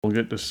We'll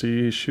get to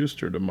see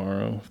Schuster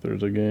tomorrow if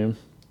there's a game.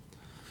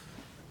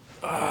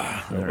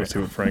 Let's see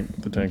what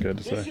Frank the Tank had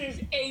to say. This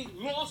is a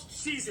lost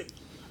season.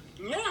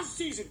 Lost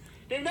season.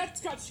 The Mets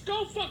got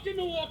skull-fucked in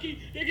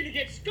Milwaukee. They're going to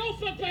get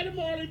skull-fucked by the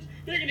Marlins.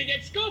 They're going to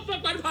get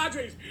skull-fucked by the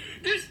Padres.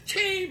 This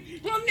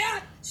team will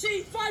not see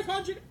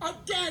 500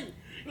 again.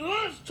 The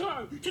last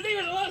time, today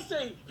was the last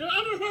day. They're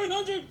under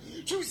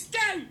 500 to stay.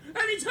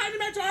 Anytime the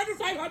Mets are under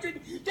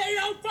 500, they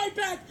don't fight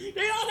back. They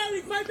don't have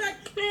any fight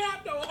back. They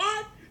have no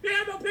heart. They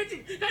have no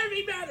pitching.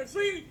 Every batter.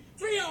 3-0,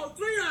 3-on,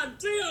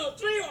 3-0,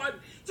 3-1,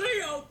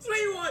 3-0,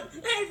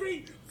 3-1.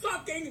 Every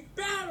fucking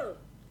batter.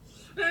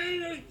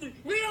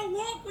 We don't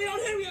walk, we don't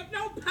hit, we have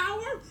no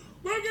power.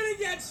 We're gonna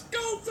get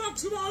skull fucked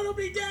tomorrow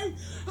every day.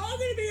 I'm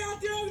gonna be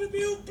out there, I'm gonna be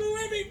boo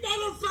every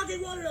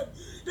motherfucking one of them.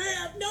 They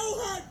have no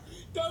heart.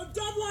 The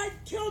Dub Life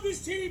killed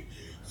this team.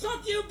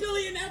 Fuck you,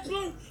 Billy and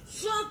Epler.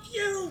 Fuck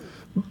you.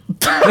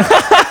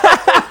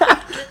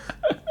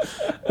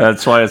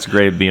 That's why it's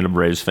great being a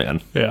Braves fan.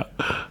 Yeah.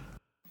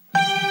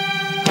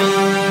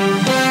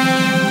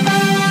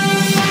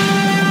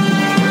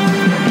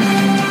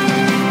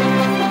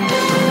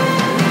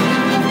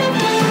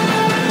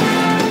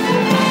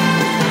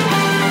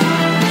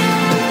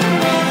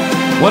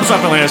 What's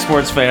up, Atlanta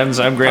sports fans?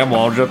 I'm Graham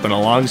Waldrop, and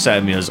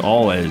alongside me, as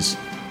always,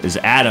 is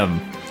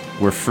Adam,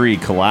 we're free,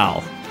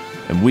 Kalal,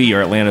 and we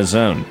are Atlanta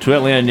Zone. Two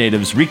Atlanta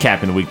natives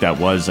recapping the week that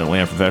was in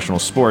Atlanta professional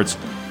sports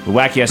with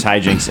wacky-ass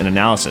hijinks and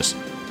analysis.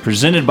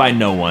 Presented by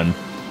no one,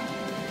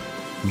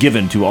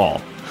 given to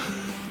all.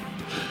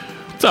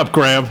 What's up,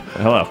 Graham?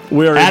 Hello.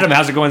 Adam,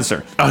 how's it going,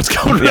 sir? Oh, it's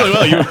going really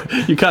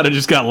well. You kind of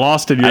just got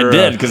lost in your... I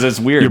did, because it's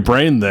weird. Your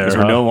brain there. Because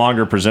we're no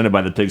longer presented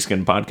by the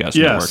Pigskin Podcast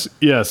Network.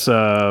 Yes.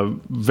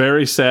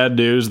 Very sad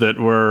news that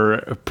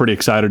we're pretty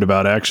excited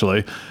about,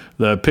 actually.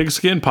 The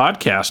Pigskin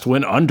Podcast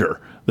went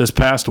under this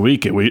past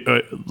week.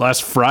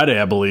 Last Friday,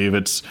 I believe.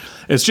 It's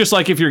just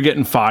like if you're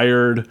getting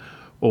fired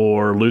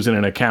or losing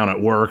an account at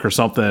work or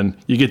something,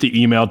 you get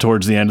the email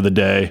towards the end of the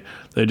day.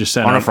 They just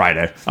send on a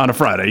Friday. On a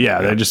Friday,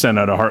 yeah. They just send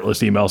out a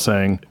heartless email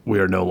saying, we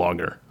are no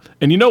longer.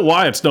 And you know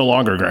why it's no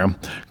longer, Graham?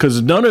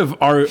 Because none of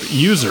our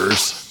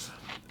users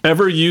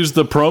ever used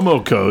the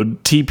promo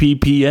code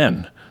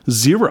TPPN.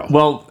 0.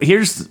 Well,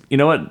 you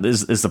know what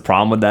is the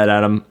problem with that,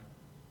 Adam?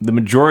 The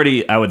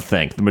majority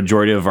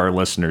of our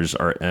listeners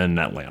are in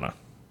Atlanta,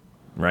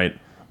 right?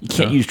 You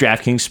can't use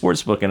DraftKings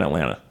Sportsbook in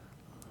Atlanta.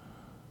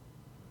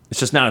 It's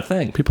just not a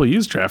thing. People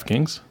use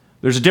DraftKings.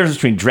 There's a difference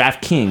between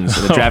DraftKings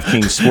and the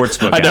DraftKings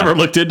Sportsbook I app. never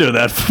looked into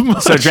that.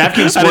 So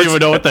DraftKings I didn't even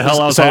know what the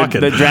hell I was talking.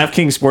 The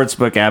DraftKings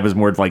Sportsbook app is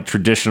more like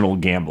traditional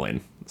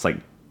gambling. It's like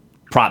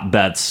prop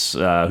bets,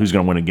 who's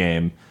going to win a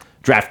game.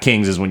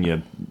 DraftKings is when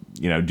you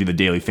do the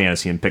daily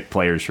fantasy and pick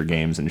players for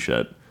games and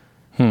shit.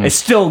 It's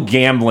still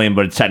gambling,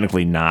 but it's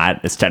technically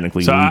not. It's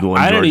technically legal in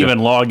Georgia. I didn't even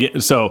log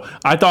in. So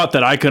I thought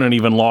that I couldn't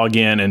even log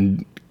in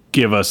and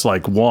give us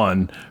like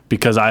one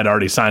because I had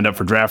already signed up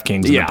for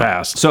DraftKings in the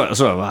past. So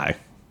have I,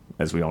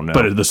 as we all know.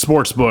 But the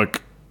sports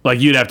book,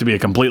 like you'd have to be a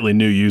completely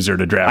new user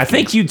to DraftKings. I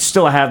think you'd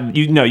still have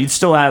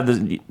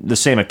the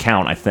same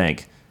account, I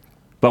think.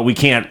 But we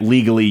can't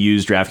legally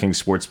use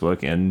DraftKings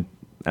Sportsbook in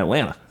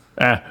Atlanta.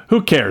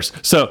 Who cares?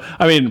 So,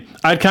 I mean,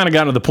 I'd kind of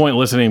gotten to the point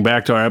listening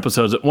back to our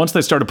episodes that once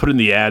they started putting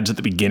the ads at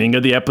the beginning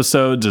of the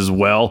episodes as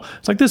well,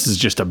 it's like, this is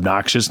just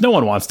obnoxious. No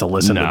one wants to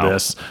listen to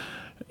this.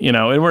 And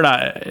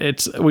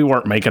we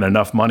weren't making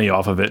enough money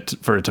off of it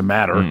for it to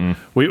matter.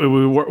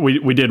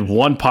 Mm-mm. We did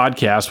one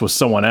podcast with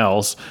someone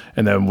else,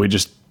 and then we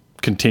just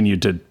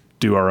continued to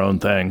do our own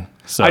thing.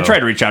 So I tried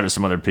to reach out to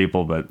some other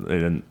people, but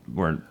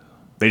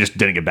they just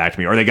didn't get back to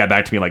me, or they got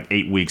back to me like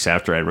 8 weeks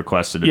after I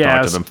requested to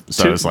talk to them.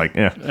 So it's like,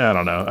 I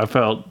don't know. I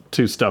felt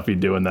too stuffy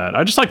doing that.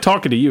 I just like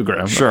talking to you,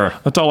 Graham. Sure.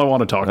 That's all I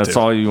want to talk to. That's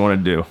all you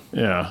want to do.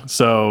 Yeah.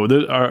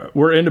 So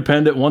we're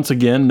independent once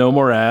again. No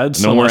more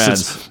ads. No more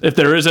ads. If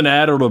there is an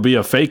ad, it'll be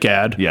a fake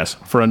ad. Yes.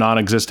 For a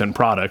non-existent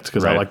product,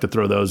 because I like to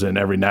throw those in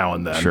every now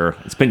and then. Sure.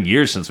 It's been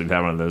years since we've had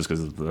one of those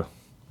because of the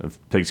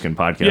Pigskin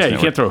Podcast Network. Network. You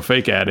can't throw a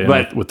fake ad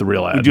in with the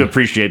real ad. We do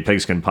appreciate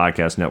Pigskin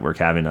Podcast Network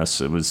having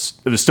us. It was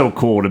still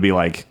cool to be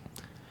like,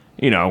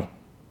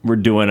 we're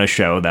doing a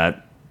show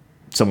that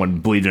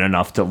someone believed in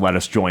enough to let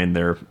us join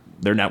their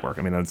network.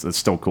 I mean, that's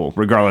still cool,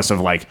 regardless of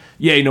like,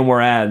 yay, no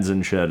more ads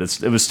and shit.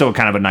 It was still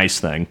kind of a nice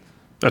thing.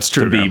 That's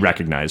true. To be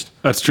recognized.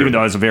 That's true. Even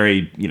though it's a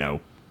very,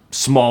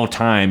 small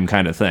time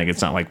kind of thing.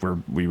 It's not like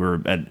we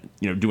were at,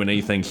 doing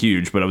anything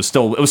huge, but it was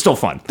still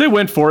fun. They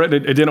went for it.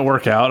 It didn't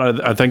work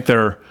out. I think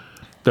their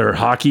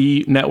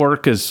hockey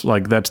network is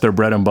like, that's their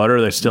bread and butter.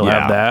 They still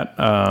have that.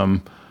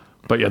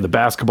 But yeah, the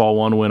basketball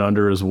one went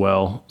under as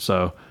well.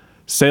 So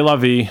C'est la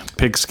vie,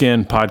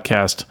 Pigskin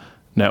Podcast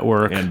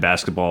Network. And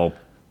basketball,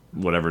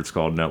 whatever it's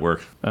called,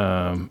 network.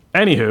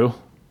 Anywho,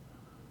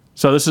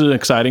 so this is an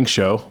exciting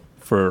show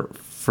for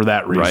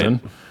that reason.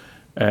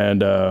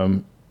 Right.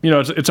 And,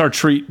 it's our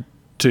treat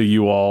to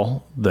you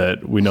all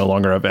that we no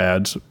longer have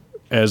ads.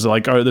 As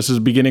like, this is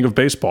the beginning of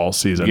baseball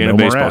season. Beginning of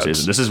baseball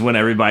season. This is when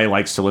everybody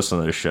likes to listen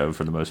to this show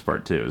for the most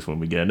part, too, is when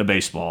we get into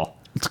baseball.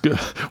 It's good.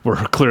 We're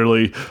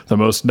clearly the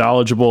most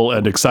knowledgeable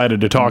and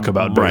excited to talk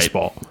about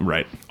baseball.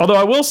 Right. Although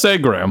I will say,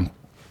 Graham,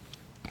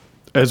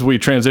 as we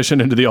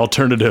transition into the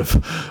alternative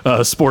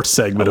sports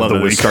segment of the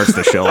week, starts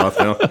the show off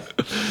now.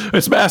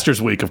 It's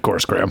Masters week, of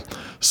course, Graham.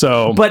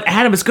 So, but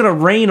Adam, it's going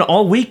to rain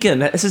all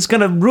weekend. This is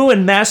going to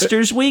ruin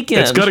Masters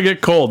weekend. It's going to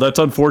get cold. That's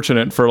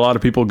unfortunate for a lot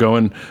of people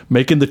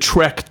making the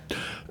trek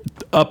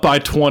up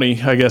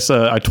I-20. I guess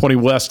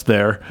I-20 west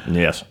there.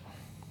 Yes.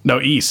 No,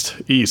 east.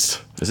 Is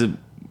it?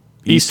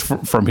 East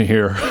from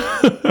here.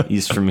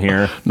 East from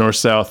here. North,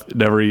 south,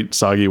 never eat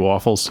soggy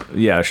waffles.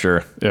 Yeah,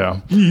 sure.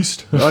 Yeah.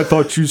 East. I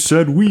thought you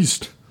said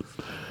west.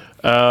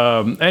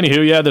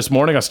 Anywho, yeah, this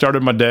morning I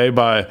started my day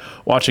by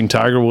watching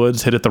Tiger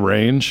Woods hit at the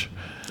range.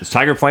 Is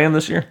Tiger playing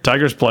this year?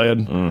 Tiger's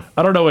playing.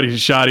 I don't know what he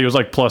shot. He was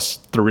like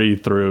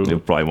 +3 through. He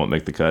probably won't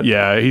make the cut.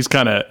 Yeah, he's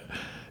kind of,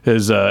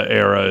 his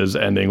era is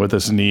ending with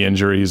this knee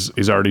injury.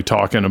 He's already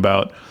talking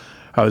about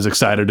I was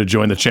excited to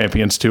join the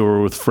Champions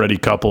Tour with Freddie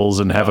Couples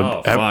and have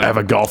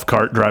a golf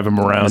cart drive him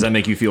around. Does that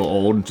make you feel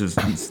old to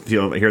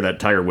hear that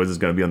Tiger Woods is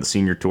going to be on the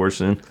senior tour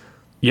soon?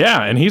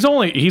 Yeah, and he's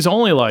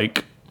only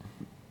like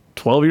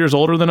 12 years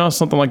older than us,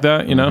 something like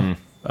that, you know?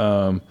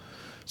 Mm-hmm.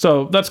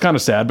 So that's kind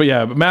of sad. But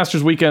yeah,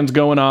 Masters weekend's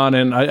going on,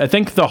 and I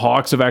think the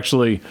Hawks have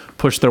actually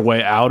pushed their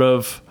way out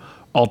of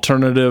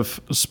alternative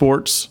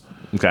sports.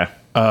 Okay.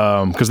 But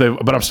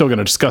I'm still going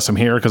to discuss them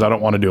here because I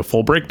don't want to do a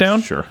full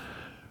breakdown. Sure.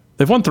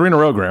 They've won 3 in a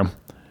row, Graham.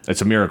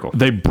 It's a miracle.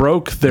 They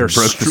broke the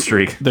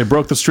streak. They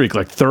broke the streak,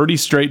 like 30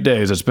 straight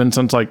days. It's been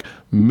since like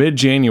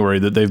mid-January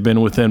that they've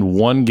been within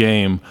one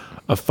game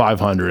of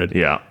 500.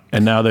 Yeah.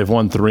 And now they've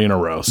won 3 in a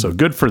row. So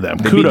good for them.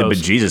 They Kudos.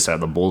 beat the bejesus out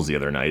of the Bulls the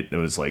other night. It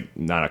was like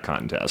not a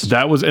contest.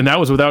 That was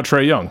without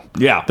Trae Young.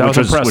 Yeah, that was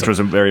impressive. Which was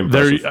very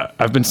impressive.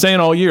 I've been saying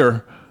all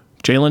year,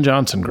 Jalen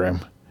Johnson, Graham,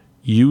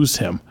 use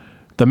him.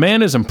 The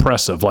man is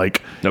impressive.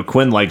 No,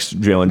 Quinn likes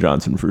Jalen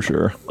Johnson for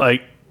sure.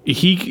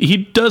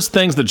 He does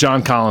things that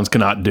John Collins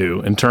cannot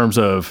do in terms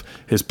of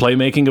his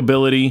playmaking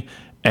ability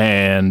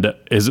and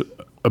his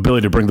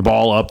ability to bring the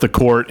ball up the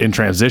court in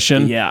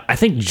transition. Yeah, I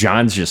think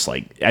John's just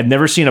I've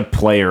never seen a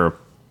player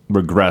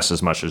regress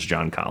as much as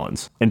John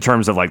Collins in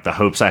terms of the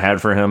hopes I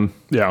had for him.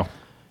 Yeah.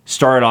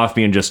 Started off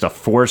being just a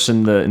force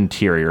in the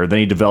interior. Then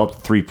he developed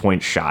a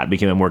 3-point shot,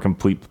 became a more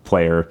complete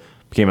player,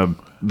 became a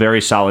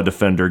very solid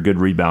defender, good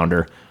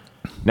rebounder.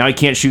 Now he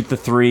can't shoot the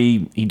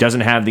 3. He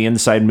doesn't have the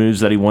inside moves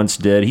that he once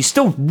did. He's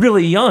still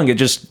really young.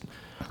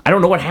 I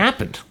don't know what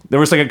happened. There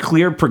was a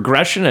clear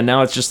progression, and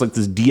now it's just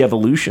this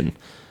de-evolution.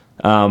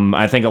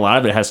 I think a lot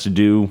of it has to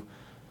do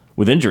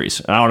with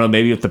injuries. I don't know,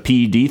 maybe if the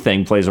PED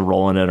thing plays a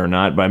role in it or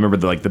not, but I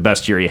remember the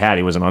best year he had,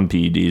 he wasn't on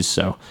PEDs,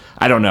 so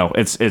I don't know.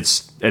 It's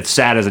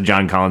sad as a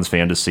John Collins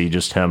fan to see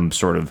just him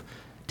sort of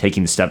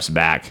taking steps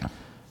back.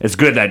 It's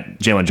good that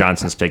Jalen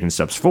Johnson's taking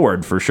steps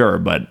forward for sure,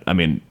 but I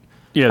mean,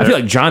 yeah, I feel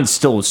like John's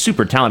still a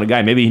super talented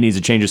guy. Maybe he needs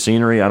a change of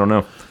scenery. I don't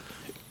know.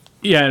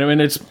 Yeah, I mean,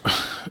 it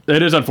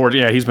is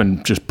unfortunate. Yeah, he's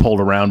been just pulled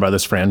around by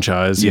this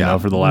franchise, you know,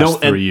 for the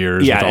last 3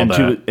 years. Yeah,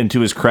 and to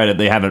his credit,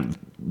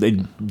 they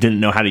didn't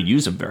know how to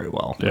use him very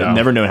well. Yeah. They've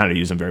never known how to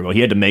use him very well. He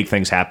had to make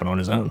things happen on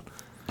his own.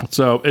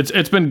 So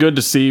it's been good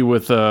to see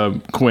with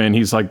Quinn.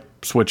 He's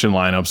switching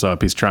lineups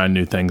up. He's trying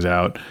new things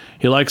out.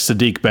 He likes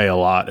Saddiq Bey a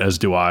lot, as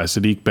do I.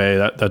 Saddiq Bey,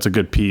 that's a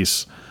good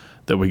piece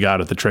that we got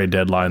at the trade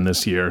deadline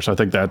this year. So I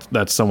think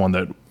that's someone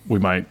that we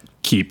might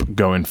keep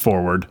going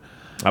forward.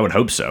 I would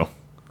hope so.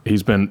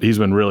 He's been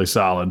really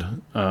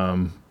solid.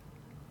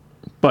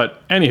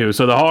 But anywho,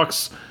 so the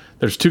Hawks,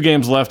 there's 2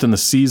 games left in the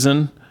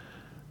season.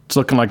 It's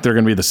looking like they're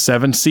going to be the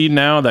 7th seed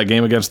now. That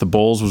game against the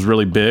Bulls was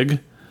really big.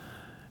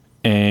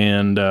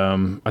 And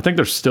I think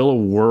there's still a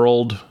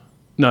world.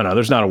 No,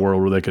 there's not a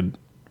world where they could.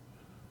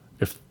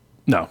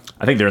 I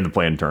think they're in the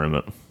play-in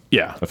tournament.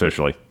 Yeah,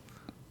 officially.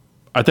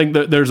 I think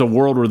that there's a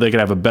world where they could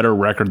have a better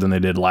record than they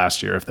did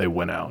last year if they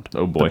win out.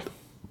 Oh boy!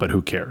 But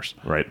who cares?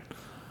 Right.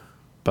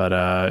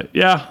 But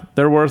yeah,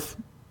 they're worth.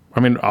 I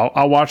mean,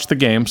 I'll watch the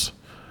games.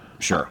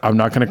 Sure. I'm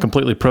not going to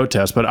completely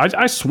protest, but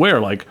I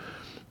swear,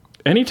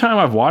 anytime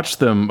I've watched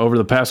them over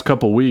the past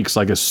couple weeks,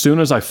 as soon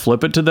as I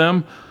flip it to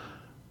them,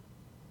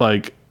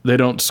 they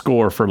don't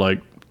score for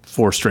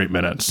 4 straight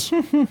minutes,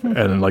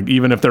 and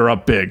even if they're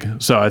up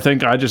big. So I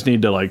think I just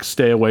need to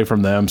stay away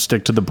from them,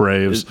 stick to the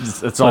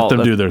Braves, let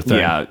them do their thing.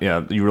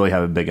 Yeah, you really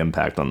have a big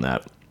impact on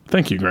that.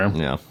 Thank you, Graham.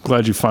 Yeah,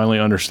 glad you finally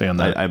understand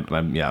that.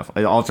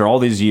 After all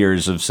these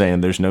years of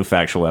saying there's no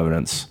factual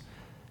evidence,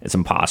 it's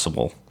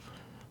impossible.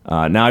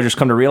 Now I just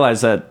come to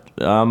realize that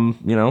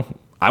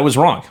I was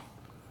wrong.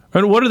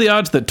 And what are the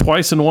odds that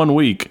twice in 1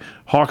 week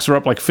Hawks are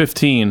up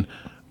 15?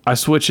 I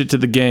switch it to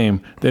the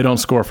game. They don't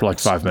score for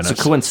 5 minutes. It's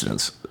a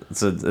coincidence.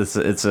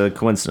 It's a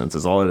coincidence.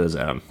 That's all it is,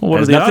 Adam. Well,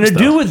 what it has nothing to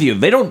do with you.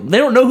 They don't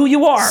know who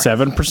you are.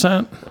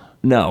 7%?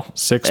 No.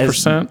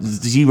 6%?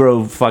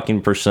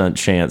 0%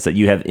 chance that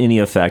you have any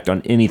effect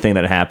on anything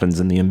that happens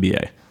in the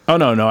NBA. Oh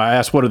no! I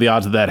asked what are the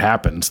odds that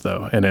happens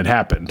though, and it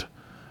happened.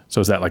 So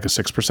is that a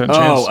 6% chance?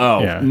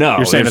 Oh, yeah. No.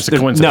 You're saying it's a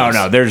coincidence?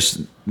 No.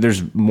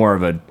 There's more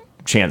of a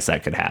chance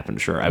that could happen.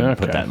 Sure, I would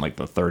put Okay. that in like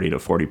the 30 to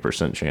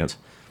 40% chance.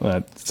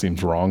 That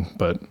seems wrong,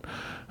 but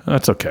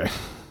that's okay.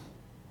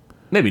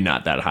 Maybe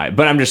not that high,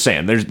 but I'm just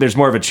saying there's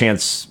more of a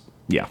chance.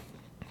 Yeah,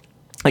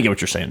 I get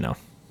what you're saying now.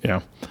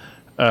 Yeah.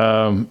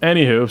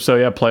 Anywho, so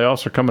yeah,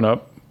 playoffs are coming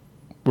up.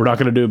 We're not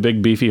going to do a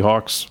big beefy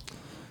Hawks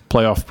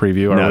playoff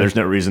preview. No, there's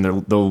no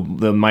reason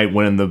they might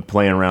win in the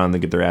playing round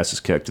and get their asses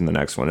kicked in the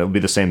next one. It'll be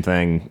the same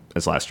thing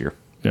as last year.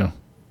 Yeah.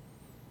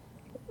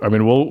 I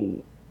mean,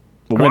 watch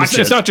it's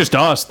it. not just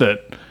us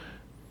that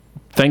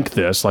think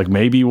this. Like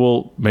maybe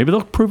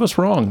they'll prove us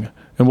wrong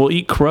and we'll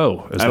eat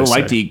crow. I would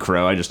like to eat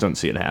crow. I just don't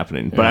see it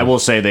happening. But I will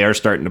say they are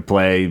starting to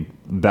play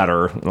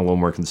better and a little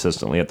more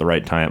consistently at the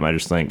right time. I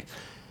just think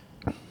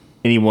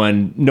no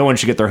one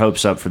should get their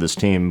hopes up for this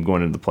team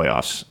going into the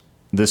playoffs.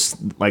 This,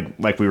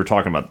 like we were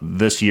talking about,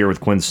 this year with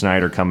Quinn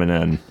Snyder coming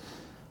in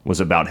was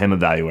about him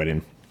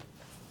evaluating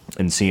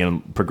and seeing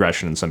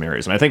progression in some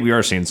areas. And I think we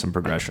are seeing some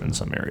progression in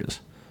some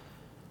areas.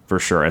 For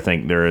sure. I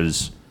think there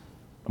is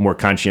a more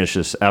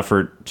conscientious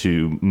effort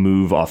to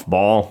move off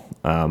ball.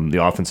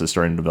 The offense is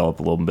starting to develop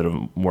a little bit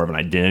of more of an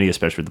identity,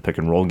 especially with the pick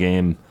and roll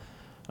game.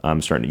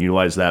 Starting to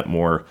utilize that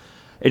more.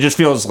 It just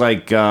feels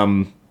like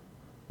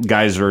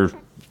guys are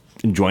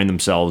enjoying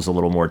themselves a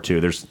little more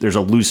too. There's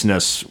a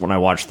looseness when I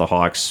watch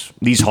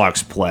these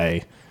Hawks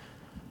play,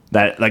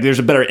 that like there's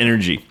a better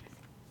energy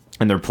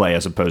in their play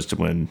as opposed to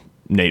when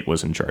Nate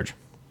was in charge.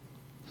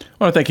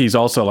 Well, I think he's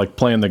also like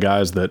playing the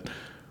guys that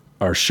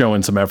are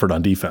showing some effort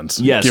on defense.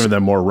 Yes. Giving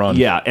them more run.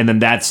 Yeah, and then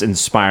that's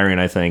inspiring,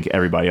 I think,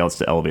 everybody else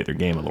to elevate their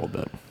game a little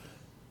bit.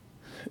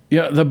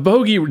 Yeah, the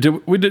Bogey,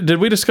 did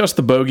we discuss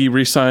the Bogey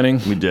re-signing?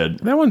 We did.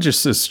 That one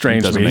just is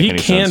strange to Doesn't me. make He any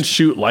can sense.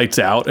 shoot lights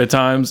out at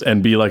times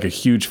and be like a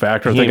huge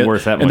factor. I He think ain't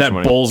worth that in much that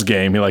money. Bulls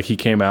game, he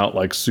came out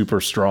like super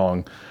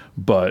strong,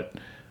 but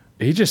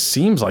he just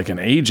seems like an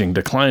aging,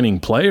 declining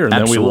player. And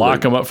Absolutely. then we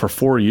lock him up for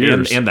 4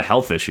 years. And the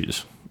health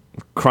issues,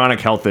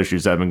 chronic health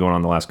issues that have been going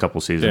on the last couple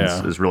seasons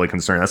Yeah. is really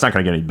concerning. That's not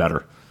going to get any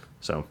better.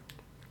 So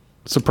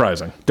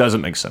Surprising.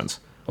 doesn't make sense.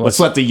 Let's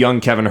let the young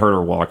Kevin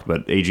Huerter walk,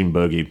 but aging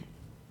Bogey,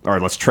 or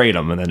let's trade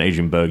him and then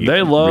aging Bogey.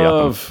 They re-up him.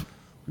 love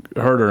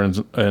Herder in He's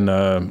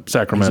a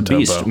Sacramento.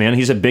 beast, Bo. man.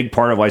 He's a big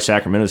part of why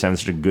Sacramento's having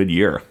such a good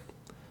year.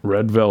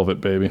 Red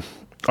Velvet, baby.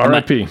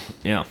 R.I.P.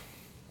 Yeah.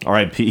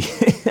 R.I.P.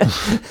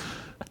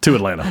 to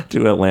Atlanta.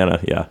 to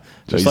Atlanta. Yeah.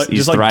 So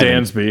Just like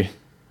thriving. Dansby.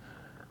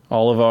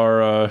 All of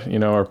our,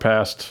 our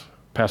past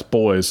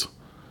boys,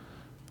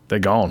 they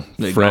gone.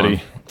 They Freddie,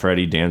 gone.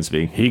 Freddie,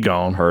 Dansby, he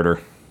gone.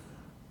 Herter,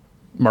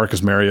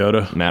 Marcus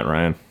Mariota, Matt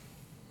Ryan.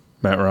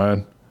 Matt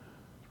Ryan.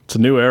 It's a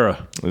new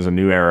era. There's a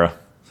new era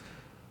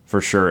for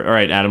sure. All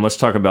right, Adam, let's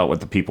talk about what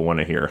the people want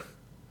to hear.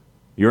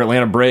 Your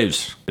Atlanta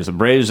Braves. The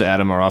Braves,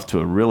 Adam, are off to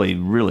a really,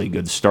 really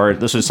good start.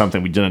 This is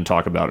something we didn't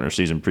talk about in our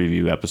season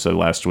preview episode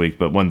last week,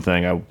 but one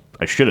thing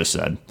I should have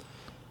said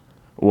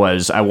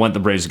was I want the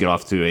Braves to get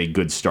off to a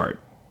good start.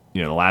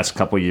 The last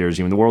couple of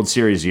years, even the World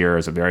Series year,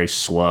 is a very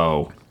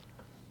slow,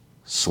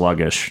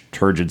 sluggish,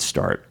 turgid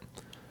start.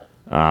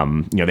 They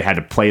had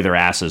to play their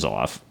asses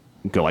off,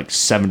 go like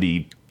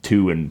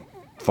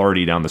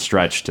 72-30 down the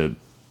stretch to,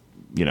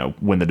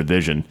 win the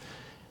division.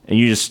 And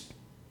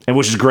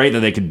which is great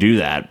that they could do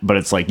that, but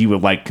it's like you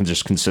would like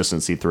just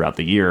consistency throughout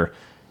the year.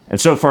 And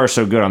so far,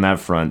 so good on that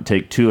front.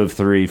 Take 2 of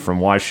 3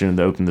 from Washington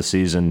to open the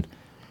season,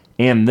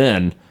 and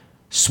then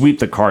sweep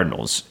the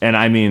Cardinals. And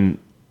I mean,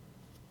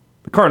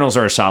 the Cardinals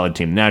are a solid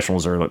team. The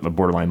Nationals are like a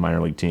borderline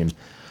minor league team.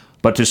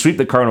 But to sweep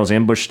the Cardinals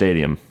in Busch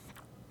Stadium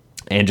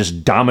and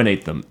just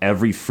dominate them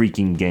every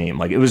freaking game,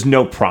 like it was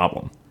no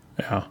problem.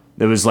 Yeah.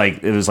 It was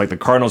like the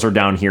Cardinals are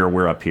down here,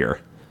 we're up here.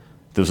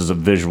 If this was a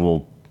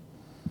visual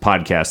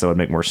podcast, that would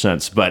make more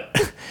sense.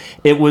 But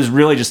it was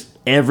really just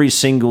every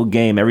single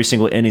game, every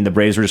single inning, the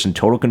Braves were just in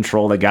total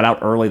control. They got out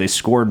early. They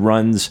scored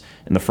runs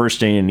in the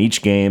first inning in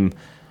each game.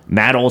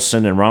 Matt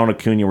Olson and Ronald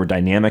Acuna were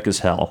dynamic as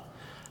hell.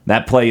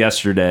 That play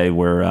yesterday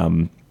where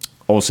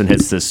Olson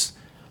hits this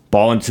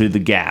ball into the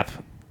gap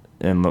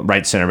in the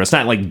right center, but it's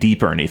not like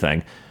deep or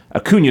anything.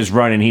 Acuna's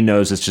running. He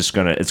knows it's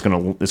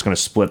gonna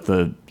split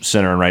the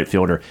center and right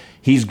fielder.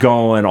 He's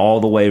going all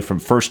the way from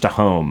first to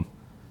home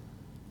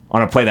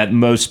on a play that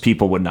most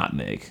people would not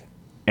make,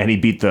 and he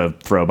beat the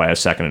throw by a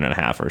second and a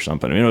half or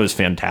something. I mean, it was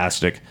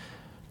fantastic.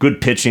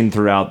 Good pitching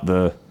throughout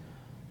the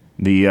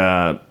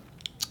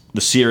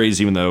series,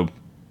 even though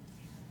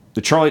the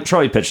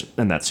Charlie pitched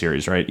in that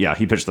series, right? Yeah,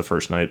 he pitched the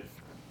first night.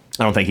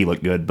 I don't think he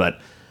looked good, but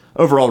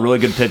overall, really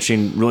good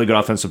pitching, really good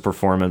offensive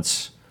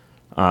performance.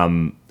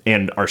 And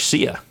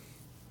Arcia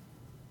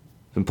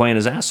been playing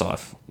his ass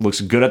off.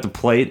 Looks good at the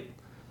plate,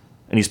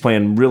 and he's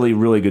playing really,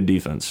 really good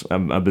defense.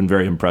 I've been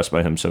very impressed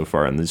by him so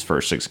far in these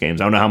first 6 games.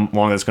 I don't know how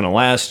long that's going to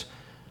last,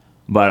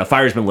 but a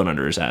fire's been lit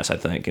under his ass, I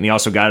think. And he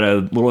also got a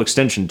little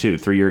extension, too,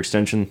 3-year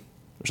extension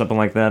or something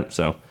like that.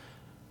 So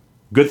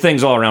good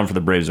things all around for the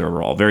Braves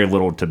overall. Very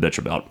little to bitch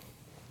about.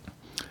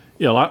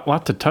 Yeah, a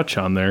lot to touch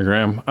on there,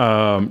 Graham.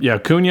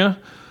 Acuna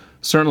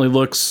certainly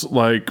looks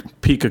like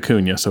peak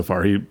Acuna so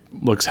far. He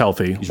looks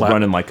healthy. He's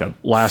running like a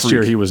Last freak.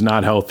 year he was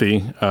not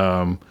healthy.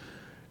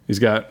 He's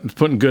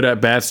putting good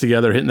at bats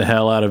together, hitting the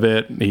hell out of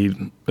it. He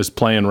is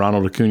playing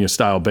Ronald Acuna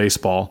style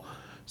baseball.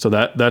 So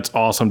that's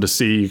awesome to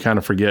see. You kind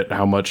of forget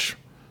how much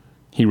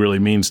he really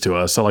means to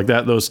us. So like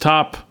those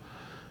top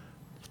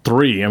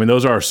three, I mean,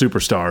 those are our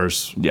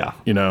superstars. Yeah.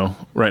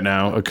 Right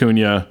now,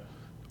 Acuna,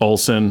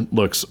 Olsen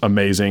looks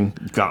amazing.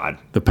 God.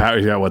 The power,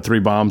 he's got 3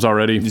 bombs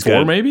already?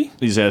 Four maybe?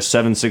 He's at a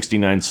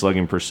 769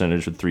 slugging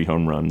percentage with 3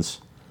 home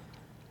runs.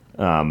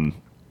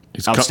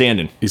 He's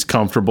outstanding. He's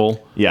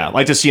comfortable. Yeah, I'd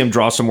like to see him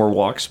draw some more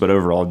walks, but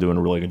overall doing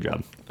a really good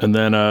job. And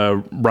then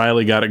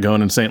Riley got it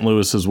going in St.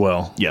 Louis as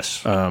well.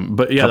 Yes.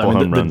 But yeah,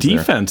 the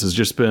defense has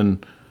just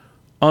been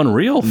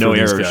unreal for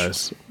these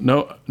guys.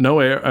 No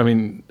error. I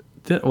mean,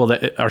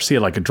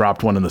 Arcia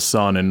dropped one in the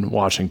sun in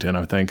Washington,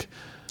 I think.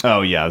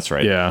 Oh yeah, that's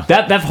right. Yeah.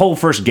 That whole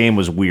first game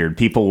was weird.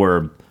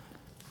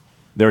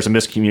 There was a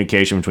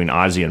miscommunication between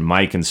Ozzie and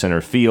Mike in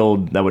center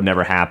field. That would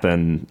never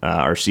happen.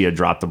 Arcia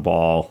dropped the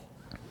ball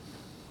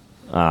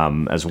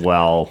as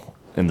well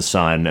in the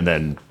sun, and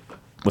then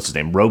what's his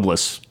name?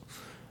 Robles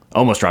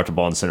almost dropped a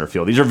ball in center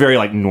field. These are very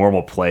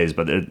normal plays,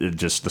 but it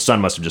just, the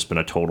sun must have just been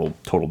a total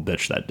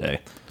bitch that day.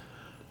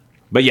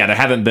 But yeah, there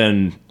haven't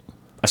been.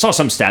 I saw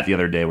some stat the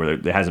other day where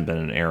there hasn't been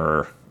an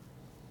error.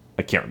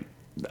 I can't.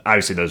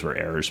 Obviously, those were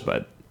errors,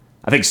 but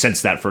I think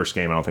since that first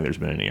game, I don't think there's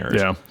been any errors.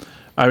 Yeah,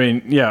 I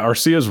mean,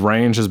 Arcia's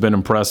range has been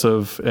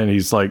impressive, and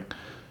he's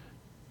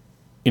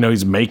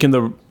he's making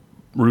the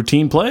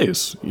routine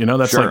plays.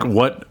 That's Sure.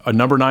 what a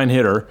number 9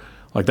 hitter.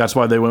 That's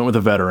why they went with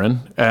a veteran.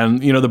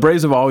 And the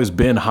Braves have always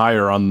been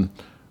higher on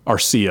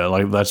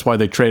Arcia. That's why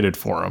they traded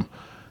for him.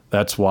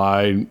 That's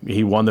why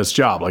he won this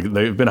job.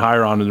 They've been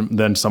higher on him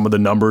than some of the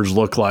numbers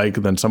look like,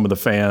 than some of the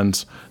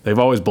fans. They've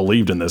always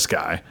believed in this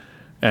guy,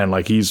 and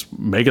he's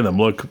making them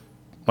look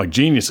like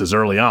geniuses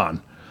early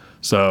on.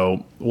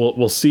 So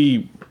we'll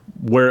see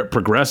where it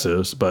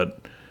progresses.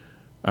 But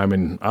I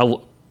mean,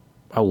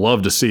 I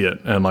love to see it,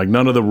 and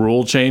none of the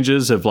rule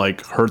changes have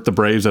hurt the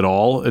Braves at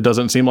all. It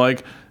doesn't seem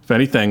like. If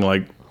anything,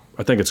 I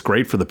think it's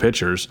great for the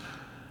pitchers.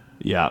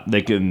 Yeah,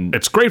 they can.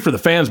 It's great for the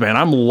fans, man.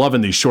 I'm loving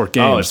these short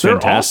games. Oh, it's They're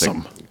fantastic.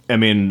 awesome. I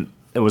mean,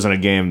 it wasn't a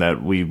game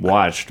that we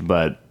watched,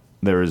 but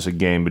there was a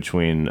game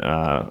between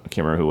I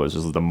can't remember who it was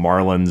the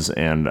Marlins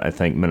and I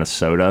think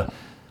Minnesota.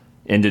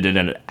 Ended in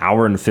an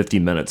hour and 50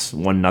 minutes,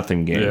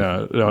 1-0 game.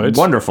 Yeah, no, it's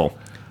wonderful.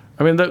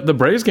 I mean, the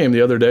Braves game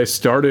the other day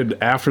started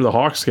after the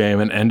Hawks game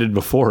and ended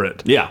before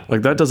it. Yeah,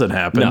 that doesn't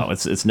happen. No,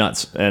 it's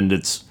nuts, and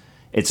it's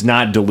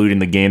not diluting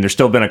the game. There's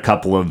still been a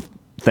couple of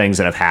things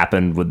that have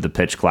happened with the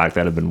pitch clock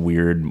that have been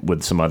weird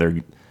with some other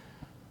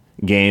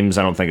games.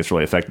 I don't think it's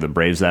really affected the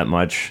Braves that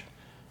much.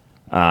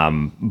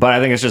 But I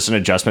think it's just an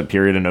adjustment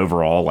period, and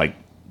overall,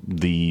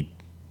 the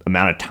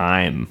amount of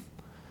time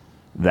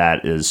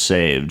that is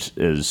saved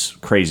is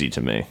crazy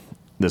to me.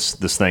 This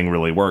thing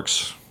really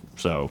works.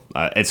 So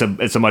it's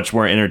a much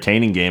more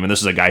entertaining game, and this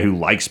is a guy who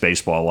likes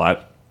baseball a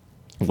lot,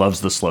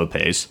 loves the slow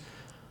pace.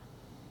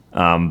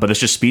 But this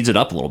just speeds it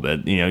up a little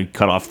bit. You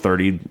cut off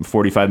 30,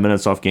 45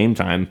 minutes off game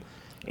time,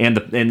 and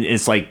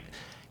it's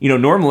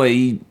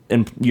normally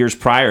in years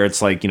prior,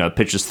 it's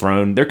pitch is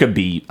thrown. There could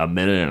be a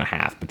minute and a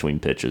half between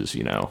pitches.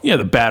 Yeah,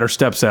 the batter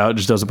steps out,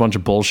 just does a bunch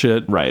of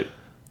bullshit. Right.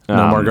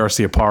 Nomar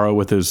Garciaparra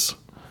with his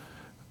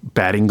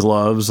batting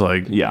gloves,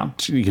 yeah,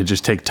 you can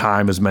just take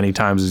time as many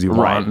times as you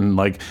Right.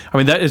 want,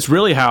 and that is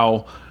really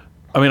how.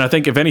 I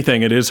think if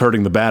anything, it is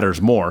hurting the batters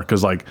more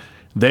because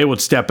they would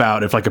step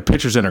out if a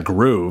pitcher's in a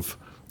groove.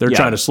 They're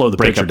trying to slow the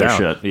break pitcher up their down.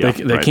 shit. Yeah,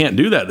 they right. can't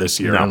do that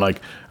this year. No.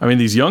 And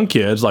these young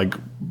kids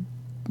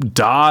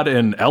Dodd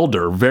and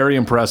Elder, very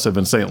impressive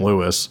in St.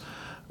 Louis.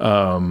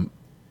 I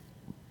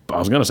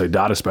was going to say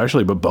Dodd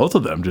especially, but both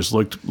of them just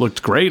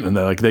looked great, and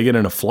they get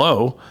in a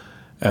flow,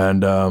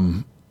 and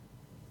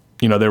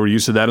they were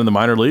used to that in the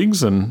minor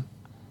leagues, and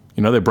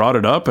they brought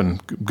it up,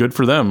 and good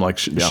for them.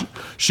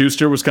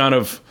 Schuster was kind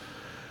of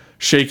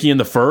shaky in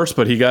the first,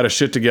 but he got his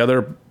shit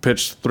together,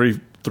 pitched three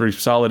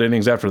solid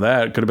innings after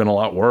that. It could have been a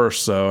lot worse.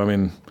 So I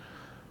mean,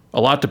 a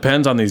lot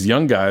depends on these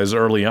young guys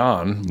early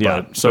on.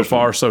 Yeah, but so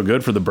far so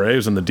good for the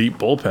Braves, and the deep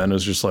bullpen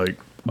is just bullpen's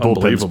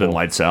unbelievable. been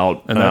lights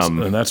out,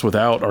 and that's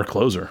without our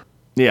closer.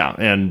 Yeah,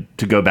 and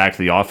to go back to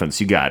the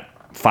offense, you got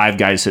 5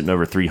 guys hitting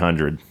over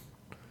 300.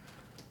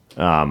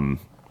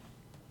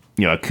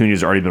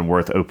 Acuna's already been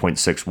worth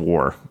 0.6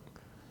 WAR.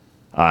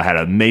 Had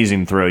an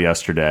amazing throw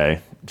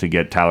yesterday to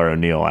get Tyler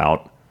O'Neill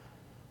out.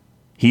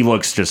 He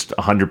looks just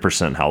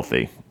 100%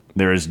 healthy.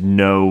 There is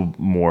no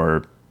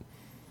more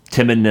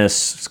timidness,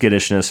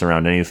 skittishness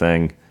around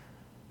anything.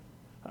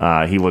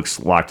 He looks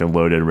locked and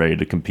loaded, ready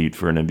to compete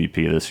for an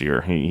MVP this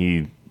year.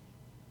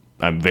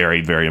 I'm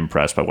very, very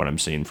impressed by what I'm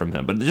seeing from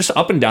him. But just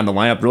up and down the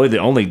lineup, really the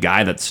only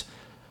guy that's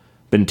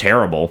been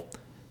terrible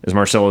is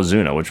Marcell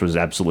Ozuna, which was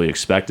absolutely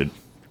expected.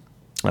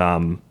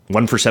 1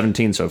 for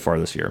 17 so far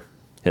this year,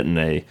 hitting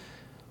a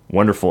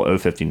wonderful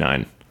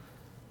 0.59.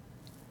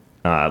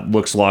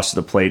 Looks lost to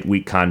the plate,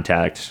 weak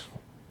contact.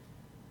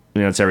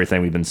 It's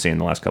everything we've been seeing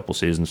the last couple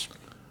seasons.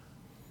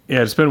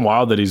 Yeah, it's been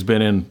wild that he's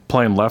been in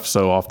playing left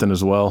so often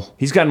as well.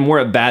 He's gotten more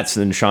at bats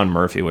than Sean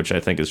Murphy, which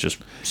I think is just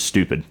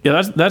stupid.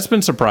 Yeah, that's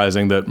been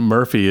surprising that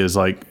Murphy is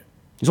like.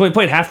 He's only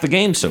played half the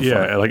game so far.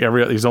 Yeah, like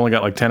he's only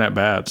got like 10 at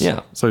bats.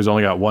 Yeah, so he's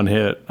only got one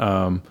hit.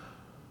 I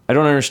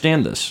don't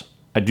understand this.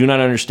 I do not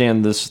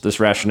understand this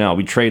rationale.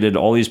 We traded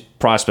all these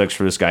prospects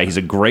for this guy. He's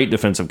a great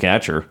defensive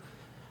catcher,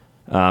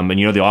 and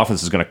the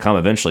offense is going to come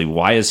eventually.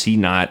 Why is he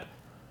not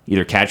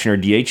either catching or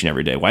DHing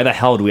every day? Why the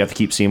hell do we have to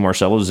keep seeing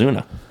Marcell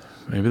Ozuna?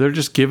 Maybe they're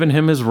just giving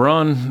him his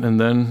run, and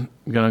then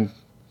gonna,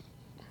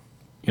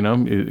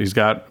 he's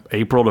got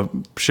April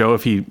to show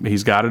if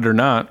he's got it or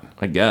not.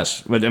 I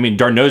guess, but I mean,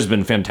 d'Arnaud's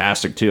been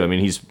fantastic too. I mean,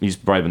 he's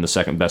probably been the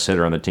second best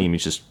hitter on the team.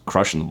 He's just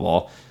crushing the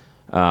ball.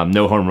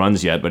 No home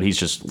runs yet, but he's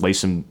just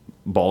lacing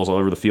balls all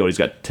over the field. He's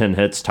got 10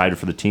 hits, tied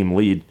for the team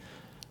lead.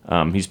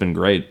 He's been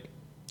great,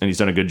 and he's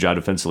done a good job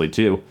defensively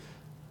too.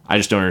 I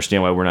just don't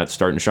understand why we're not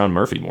starting Sean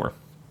Murphy more.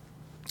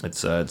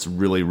 It's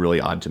really, really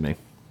odd to me.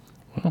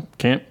 Well,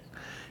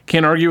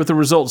 can't argue with the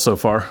results so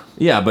far.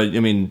 Yeah, but I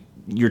mean,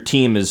 your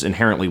team is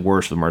inherently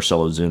worse with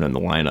Marcell Ozuna in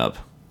the lineup.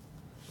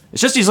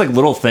 It's just these like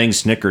little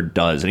things Snitker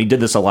does, and he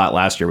did this a lot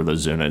last year with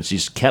Ozuna. He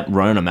just kept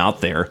running him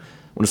out there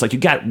when it's like you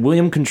got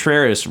William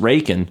Contreras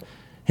raking,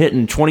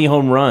 hitting 20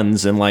 home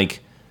runs and like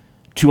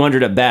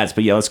 200 at bats.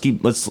 But yeah,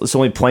 let's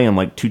only play him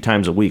like 2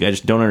 times a week. I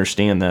just don't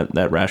understand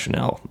that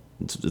rationale.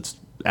 It's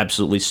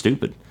absolutely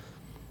stupid.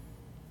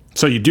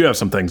 So you do have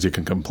some things you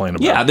can complain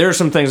about. Yeah, there are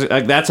some things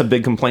like that's a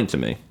big complaint to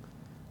me.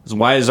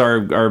 Why is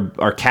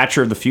our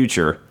catcher of the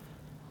future,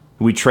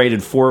 who we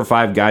traded 4 or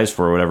 5 guys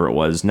for, or whatever it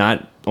was,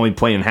 not only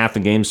playing half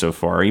the game so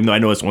far, even though I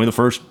know it's only the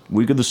first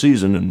week of the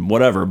season and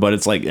whatever, but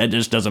it's like, it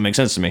just doesn't make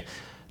sense to me.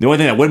 The only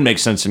thing that would make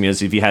sense to me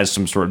is if he has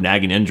some sort of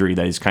nagging injury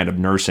that he's kind of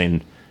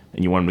nursing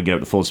and you want him to get up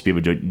to full speed,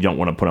 but you don't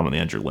want to put him on the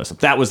injured list. If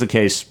that was the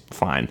case,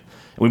 fine.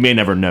 We may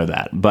never know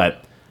that,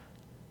 but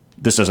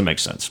this doesn't make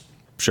sense.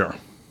 Sure.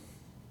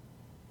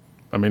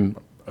 I mean,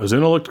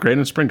 Ozuna looked great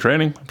in spring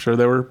training. I'm sure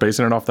they were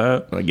basing it off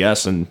that. I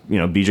guess, and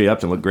BJ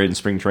Upton looked great in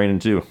spring training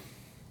too,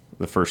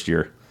 the first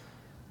year.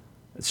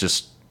 It's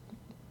just,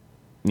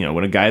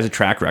 when a guy has a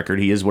track record,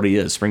 he is what he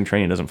is. Spring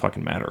training doesn't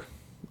fucking matter.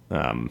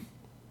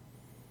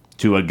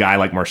 To a guy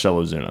like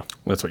Marcell Ozuna.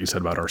 That's what you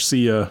said about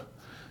Arcia.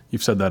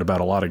 You've said that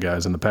about a lot of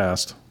guys in the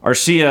past.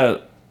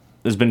 Arcia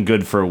has been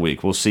good for a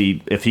week. We'll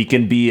see if he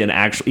can be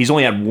he's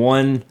only had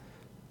one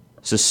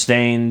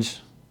sustained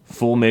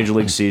full major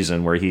league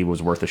season where he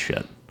was worth a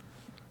shit.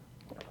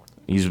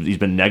 He's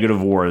been negative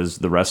WAR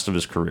the rest of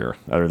his career,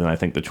 other than I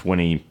think the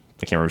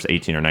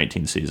 18 or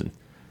 19 season.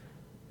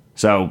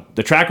 So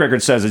the track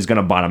record says he's going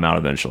to bottom out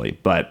eventually,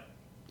 but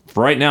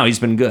for right now, he's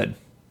been good.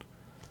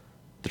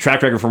 The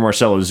track record for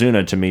Marcell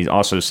Ozuna, to me,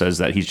 also says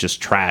that he's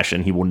just trash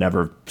and he will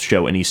never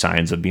show any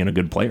signs of being a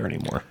good player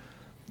anymore.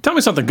 Tell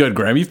me something good,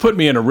 Graham. You've put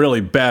me in a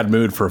really bad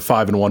mood for a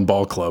 5-1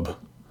 ball club.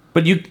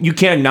 But you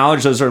can't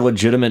acknowledge those are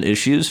legitimate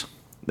issues?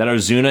 That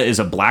Ozuna is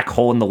a black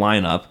hole in the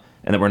lineup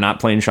and that we're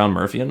not playing Sean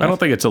Murphy enough? I don't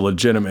think it's a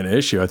legitimate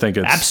issue. I think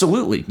it's...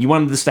 Absolutely. You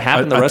wanted this to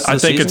happen the rest of the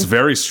season? I think it's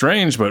very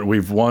strange, but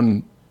we've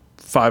won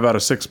 5 out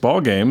of 6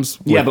 ball games.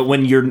 Yeah, but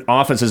when your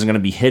offense isn't going to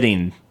be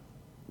hitting...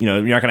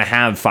 you're not going to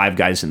have 5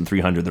 guys hitting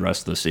 300 the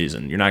rest of the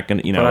season. You're not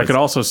going to, But I could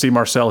also see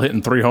Marcell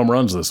hitting 3 home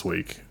runs this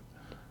week.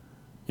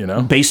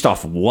 Based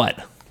off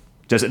what?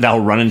 That'll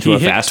run into a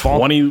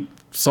fastball?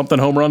 20-something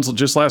home runs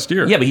just last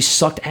year. Yeah, but he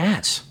sucked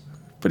ass.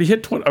 But he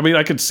hit 20. I mean,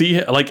 I could see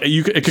it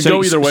could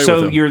go either way.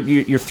 So with him.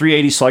 your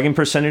 380 slugging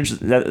percentage,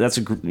 that's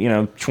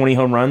 20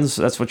 home runs.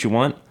 That's what you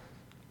want.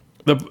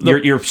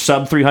 Your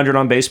sub 300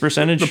 on base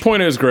percentage. The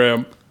point is,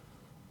 Graham,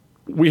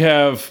 we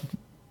have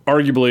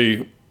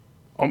arguably,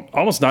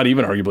 almost not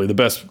even arguably,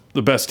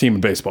 the best team in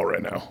baseball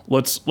right now.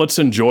 Let's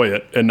enjoy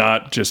it and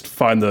not just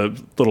find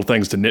the little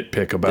things to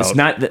nitpick about. It's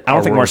not. I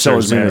don't think Marcell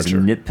Ozuna is a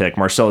nitpick.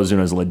 Marcell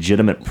Ozuna is a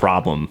legitimate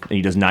problem, and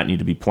he does not need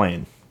to be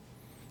playing.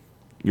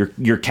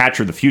 Your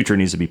catcher of the future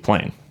needs to be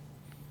playing.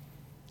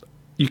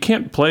 You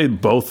can't play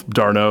both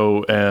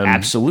d'Arnaud and...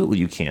 Absolutely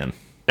you can.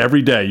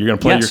 Every day. You're going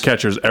to play your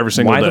catchers every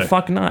single day. Why the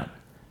fuck not?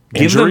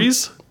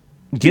 Injuries?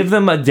 Give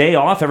them a day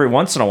off every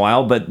once in a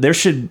while, but there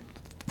should...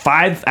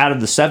 5 out of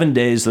the 7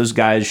 days, those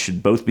guys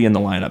should both be in the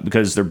lineup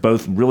because they're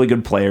both really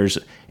good players,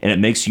 and it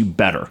makes you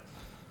better.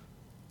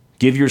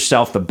 Give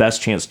yourself the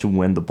best chance to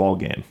win the ball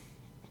game.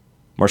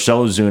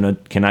 Marcell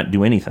Ozuna cannot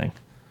do anything.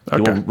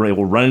 Okay. He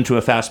will run into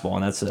a fastball,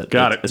 and that's it.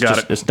 Got it.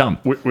 It's dumb.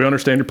 We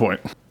understand your point.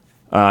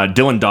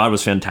 Dylan Dodd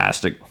was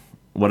fantastic.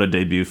 What a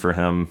debut for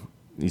him.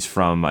 He's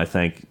from, I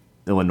think,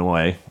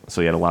 Illinois,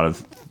 so he had a lot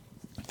of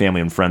family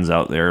and friends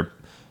out there.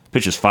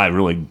 Pitches 5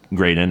 really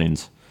great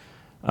innings.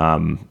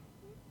 I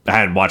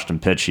hadn't watched him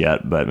pitch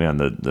yet, but man,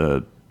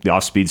 the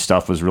off-speed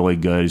stuff was really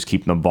good. He's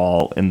keeping the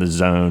ball in the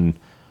zone,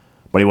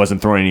 but he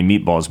wasn't throwing any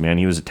meatballs, man.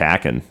 He was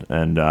attacking,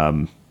 and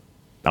I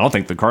don't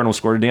think the Cardinals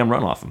scored a damn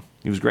run off him.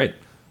 He was great.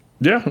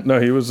 Yeah, no,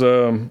 he was,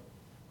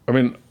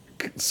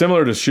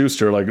 similar to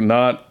Schuster, like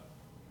not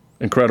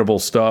incredible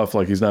stuff.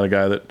 Like he's not a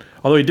guy that,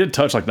 although he did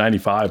touch like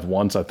 95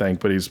 once, I think,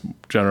 but he's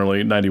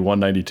generally 91,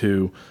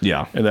 92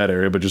 in that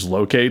area, but just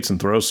locates and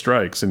throws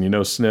strikes. And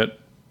Snit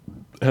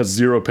has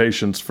zero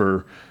patience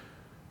for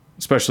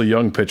especially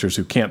young pitchers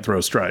who can't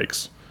throw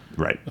strikes.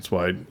 Right. That's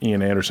why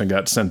Ian Anderson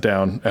got sent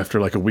down after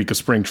like a week of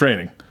spring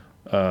training.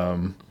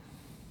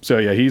 So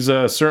yeah, he's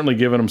certainly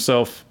given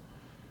himself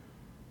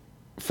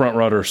front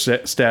runner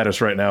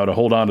status right now to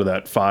hold on to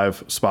that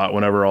 5 spot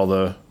whenever all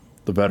the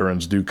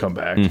veterans do come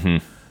back.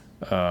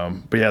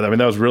 But yeah, I mean,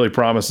 that was really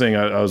promising.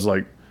 I was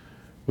like,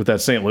 with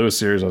that St. Louis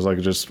series, I was like,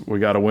 we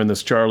got to win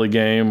this Charlie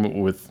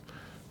game with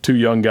 2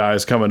 young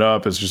guys coming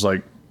up. It's just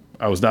like,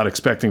 I was not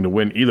expecting to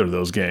win either of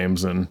those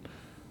games, and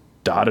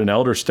Dodd and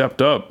Elder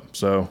stepped up.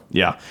 So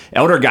yeah,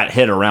 Elder got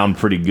hit around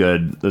pretty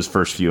good those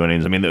first few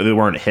innings. I mean, they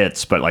weren't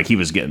hits, but like he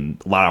was getting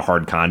a lot of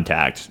hard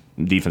contact.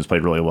 Defense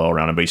played really well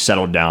around him, but he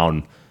settled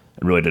down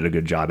and really did a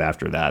good job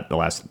after that. The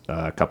last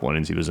couple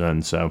innings he was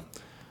in. So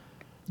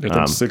 6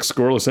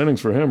 scoreless innings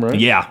for him, right?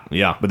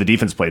 Yeah. But the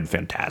defense played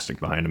fantastic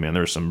behind him. Man,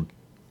 there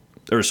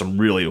were some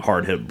really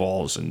hard hit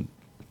balls, and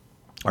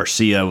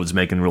Arcia was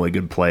making really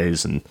good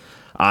plays, and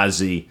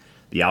Ozzie,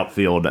 the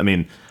outfield. I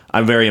mean,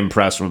 I'm very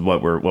impressed with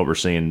what we're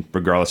seeing,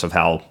 regardless of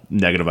how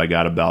negative I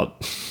got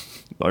about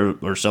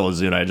Marcell